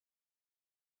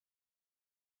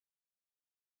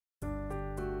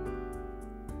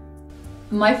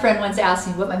My friend once asked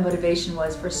me what my motivation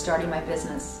was for starting my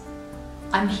business.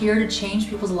 I'm here to change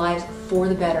people's lives for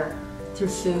the better through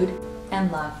food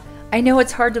and love. I know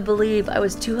it's hard to believe. I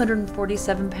was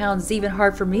 247 pounds. It's even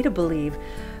hard for me to believe.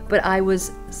 But I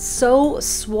was so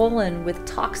swollen with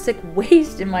toxic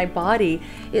waste in my body.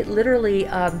 It literally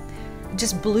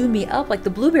just blew me up like the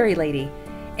blueberry lady.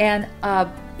 And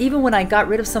even when I got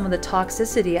rid of some of the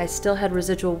toxicity, I still had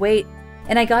residual weight.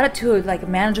 And I got it to a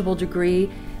manageable degree,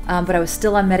 but I was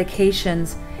still on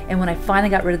medications. And when I finally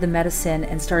got rid of the medicine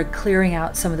and started clearing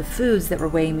out some of the foods that were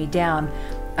weighing me down,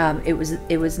 it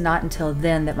was not until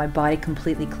then that my body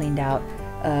completely cleaned out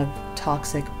of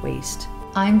toxic waste.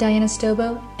 I'm Diana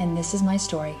Stobo, and this is my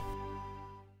story.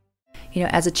 You know,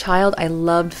 as a child, I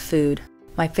loved food.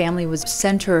 My family was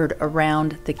centered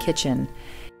around the kitchen.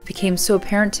 It became so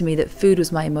apparent to me that food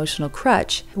was my emotional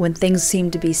crutch. When things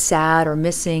seemed to be sad or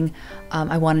missing,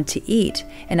 I wanted to eat.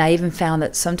 And I even found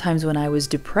that sometimes when I was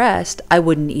depressed, I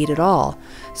wouldn't eat at all.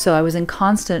 So I was in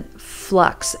constant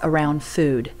flux around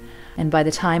food. And by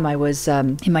the time I was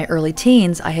in my early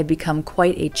teens, I had become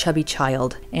quite a chubby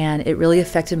child, and it really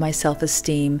affected my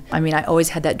self-esteem. I mean, I always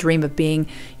had that dream of being,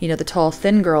 the tall,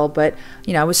 thin girl, but,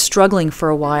 I was struggling for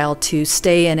a while to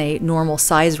stay in a normal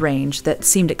size range that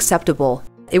seemed acceptable.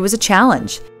 It was a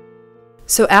challenge.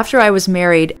 So after I was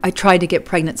married, I tried to get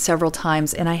pregnant several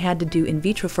times, and I had to do in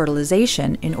vitro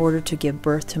fertilization in order to give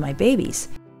birth to my babies.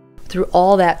 Through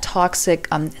all that toxic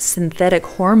synthetic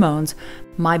hormones,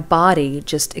 my body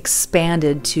just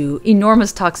expanded to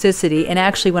enormous toxicity. And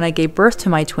actually, when I gave birth to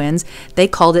my twins, they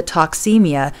called it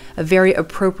toxemia, a very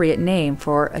appropriate name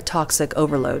for a toxic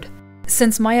overload.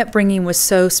 Since my upbringing was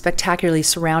so spectacularly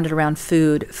surrounded around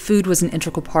food, food was an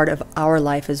integral part of our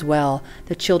life as well.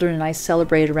 The children and I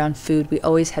celebrated around food. We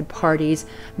always had parties,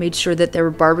 made sure that there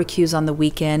were barbecues on the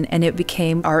weekend, and it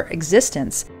became our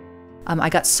existence. I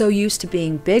got so used to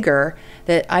being bigger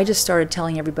that I just started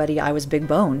telling everybody I was big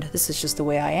boned. This is just the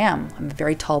way I am. I'm a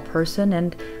very tall person,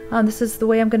 and this is the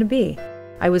way I'm going to be.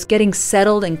 I was getting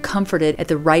settled and comforted at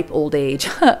the ripe old age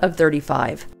of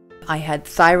 35. I had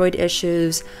thyroid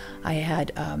issues. I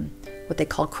had what they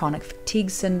call chronic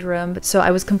fatigue syndrome. So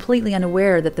I was completely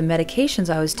unaware that the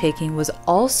medications I was taking was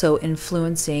also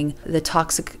influencing the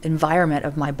toxic environment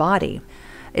of my body.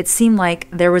 It seemed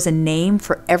like there was a name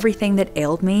for everything that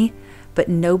ailed me, but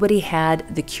nobody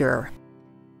had the cure.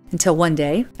 Until one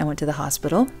day, I went to the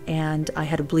hospital and I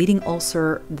had a bleeding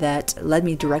ulcer that led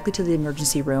me directly to the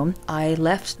emergency room. I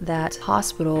left that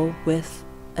hospital with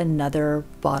another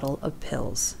bottle of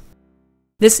pills.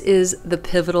 This is the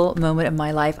pivotal moment of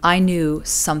my life. I knew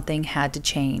something had to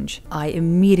change. I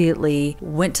immediately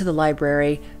went to the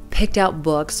library, picked out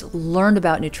books, learned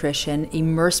about nutrition,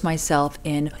 immersed myself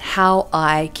in how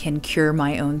I can cure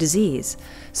my own disease.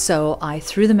 So I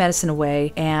threw the medicine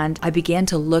away and I began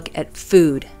to look at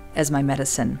food as my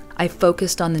medicine. I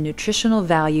focused on the nutritional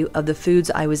value of the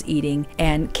foods I was eating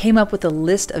and came up with a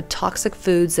list of toxic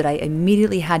foods that I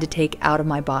immediately had to take out of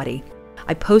my body.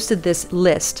 I posted this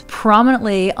list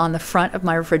prominently on the front of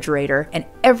my refrigerator, and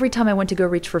every time I went to go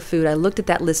reach for food, I looked at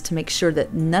that list to make sure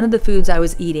that none of the foods I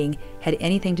was eating had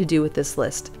anything to do with this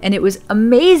list. And it was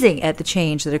amazing at the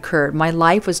change that occurred. My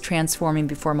life was transforming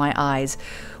before my eyes.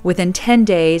 Within 10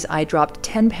 days, I dropped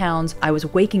 10 pounds. I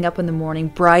was waking up in the morning,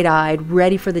 bright-eyed,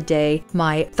 ready for the day.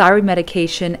 My thyroid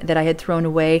medication that I had thrown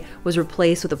away was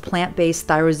replaced with a plant-based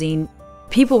thyroxine.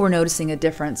 People were noticing a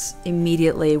difference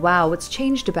immediately. Wow, what's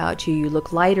changed about you? You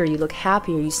look lighter, you look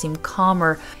happier, you seem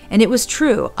calmer. And it was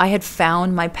true. I had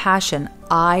found my passion.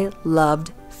 I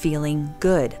loved feeling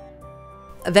good.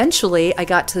 Eventually, I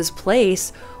got to this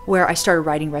place where I started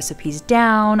writing recipes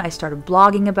down. I started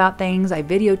blogging about things. I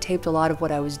videotaped a lot of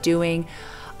what I was doing.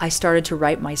 I started to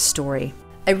write my story.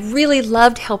 I really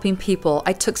loved helping people.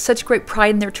 I took such great pride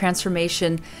in their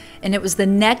transformation, and it was the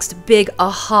next big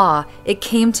aha. It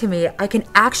came to me. I can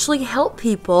actually help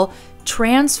people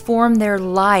transform their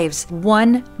lives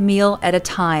one meal at a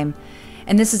time.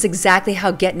 And this is exactly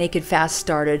how Get Naked Fast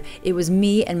started. It was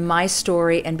me and my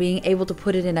story and being able to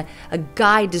put it in a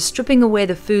guide to stripping away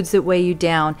the foods that weigh you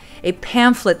down, a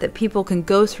pamphlet that people can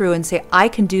go through and say, I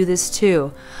can do this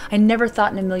too. I never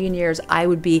thought in a million years I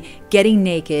would be getting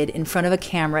naked in front of a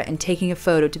camera and taking a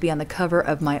photo to be on the cover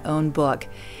of my own book.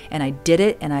 And I did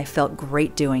it, and I felt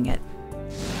great doing it.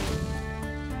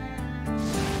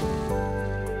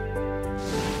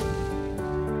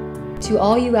 To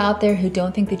all you out there who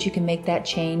don't think that you can make that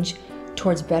change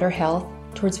towards better health,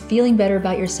 towards feeling better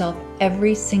about yourself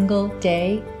every single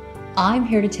day, I'm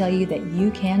here to tell you that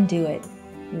you can do it,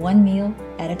 one meal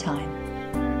at a time.